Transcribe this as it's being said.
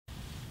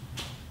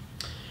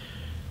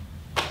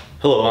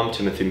Hello, I'm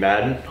Timothy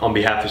Madden. On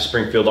behalf of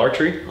Springfield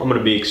Archery, I'm going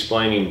to be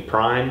explaining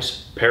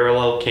Prime's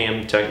parallel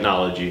cam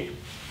technology.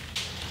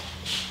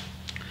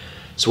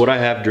 So what I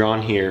have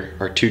drawn here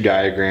are two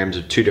diagrams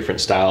of two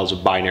different styles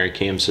of binary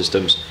cam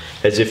systems,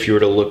 as if you were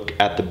to look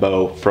at the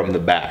bow from the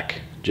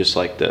back, just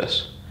like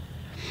this.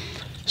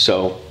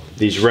 So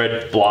these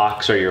red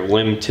blocks are your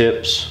limb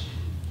tips,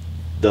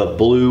 the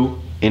blue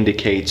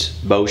indicates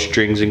bow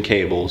strings and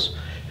cables,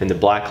 and the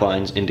black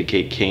lines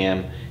indicate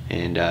cam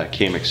and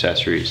cam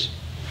accessories.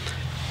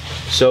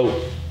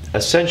 So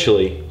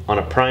essentially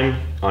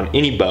on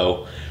any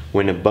bow,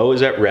 when a bow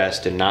is at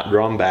rest and not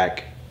drawn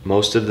back,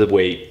 most of the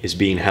weight is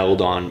being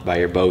held on by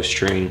your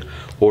bowstring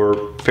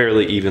or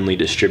fairly evenly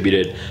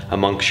distributed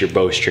amongst your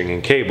bowstring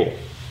and cable.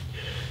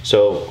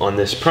 So on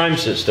this Prime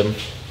system,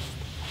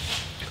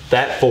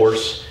 that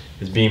force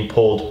is being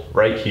pulled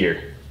right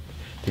here.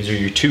 These are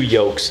your two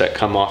yokes that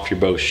come off your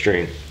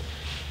bowstring.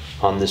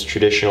 On this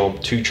traditional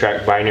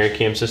 2-track binary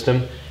cam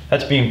system,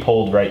 that's being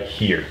pulled right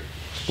here,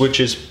 which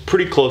is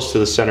pretty close to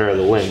the center of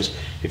the limbs,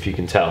 if you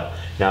can tell.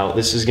 Now,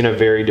 this is going to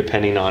vary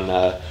depending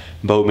on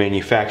bow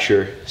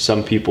manufacturer.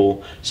 Some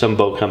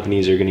bow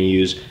companies are going to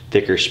use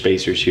thicker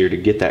spacers here to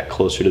get that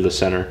closer to the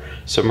center.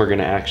 Some are going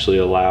to actually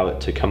allow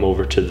it to come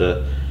over to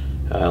the,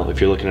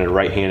 if you're looking at a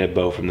right-handed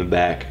bow from the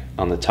back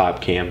on the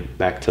top cam,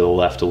 back to the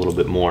left a little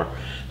bit more.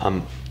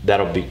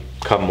 That'll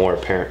become more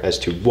apparent as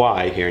to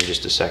why here in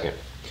just a second.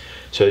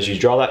 So as you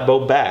draw that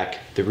bow back,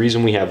 the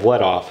reason we have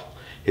let off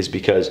is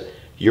because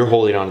you're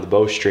holding onto the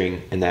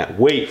bowstring, and that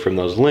weight from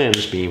those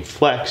limbs being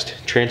flexed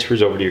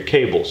transfers over to your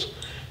cables.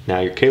 Now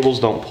your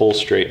cables don't pull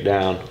straight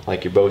down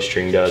like your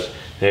bowstring does,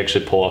 they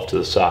actually pull off to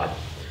the side.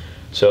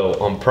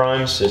 So on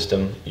Prime's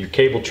system, your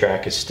cable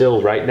track is still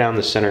right down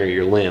the center of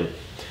your limb.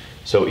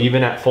 So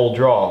even at full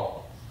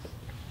draw,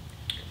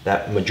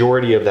 that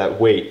majority of that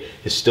weight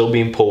is still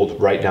being pulled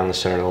right down the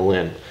center of the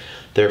limb.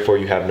 Therefore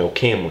you have no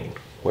cam lean.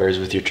 Whereas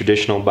with your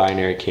traditional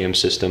binary cam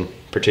system,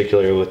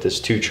 particularly with this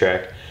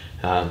 2-track,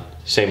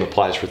 same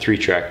applies for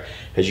 3-track.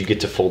 As you get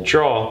to full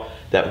draw,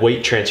 that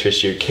weight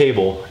transfers to your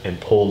cable and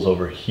pulls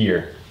over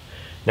here.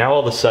 Now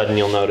all of a sudden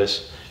you'll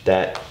notice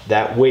that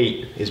that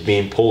weight is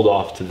being pulled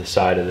off to the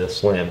side of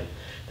this limb.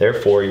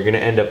 Therefore you're going to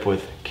end up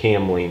with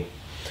cam lean,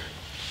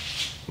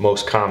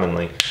 most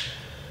commonly.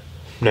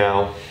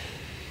 Now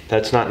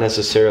that's not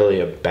necessarily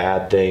a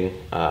bad thing.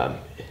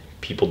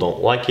 People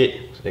don't like it.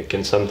 It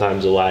can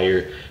sometimes allow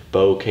your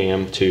bow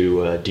cam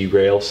to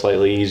derail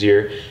slightly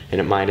easier,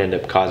 and it might end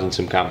up causing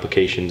some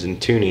complications in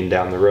tuning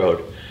down the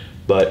road.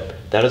 But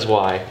that is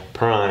why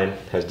Prime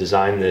has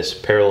designed this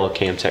parallel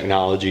cam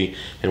technology,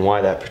 and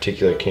why that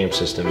particular cam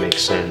system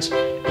makes sense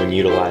when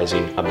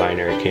utilizing a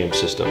binary cam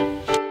system.